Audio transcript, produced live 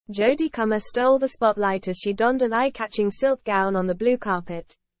Jodie Comer stole the spotlight as she donned an eye-catching silk gown on the blue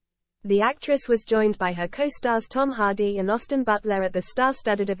carpet. The actress was joined by her co-stars Tom Hardy and Austin Butler at the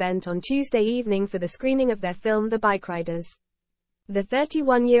star-studded event on Tuesday evening for the screening of their film The Bike Riders. The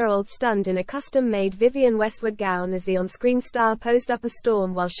 31-year-old stunned in a custom-made Vivienne Westwood gown as the on-screen star posed up a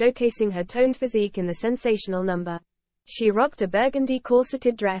storm while showcasing her toned physique in the sensational number. She rocked a burgundy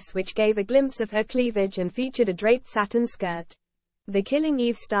corseted dress which gave a glimpse of her cleavage and featured a draped satin skirt. The Killing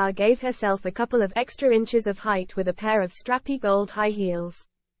Eve star gave herself a couple of extra inches of height with a pair of strappy gold high heels.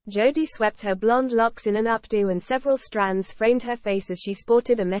 Jodie swept her blonde locks in an updo and several strands framed her face as she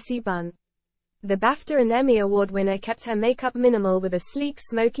sported a messy bun. The BAFTA and Emmy Award winner kept her makeup minimal with a sleek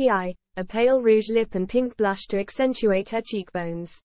smoky eye, a pale rouge lip and pink blush to accentuate her cheekbones.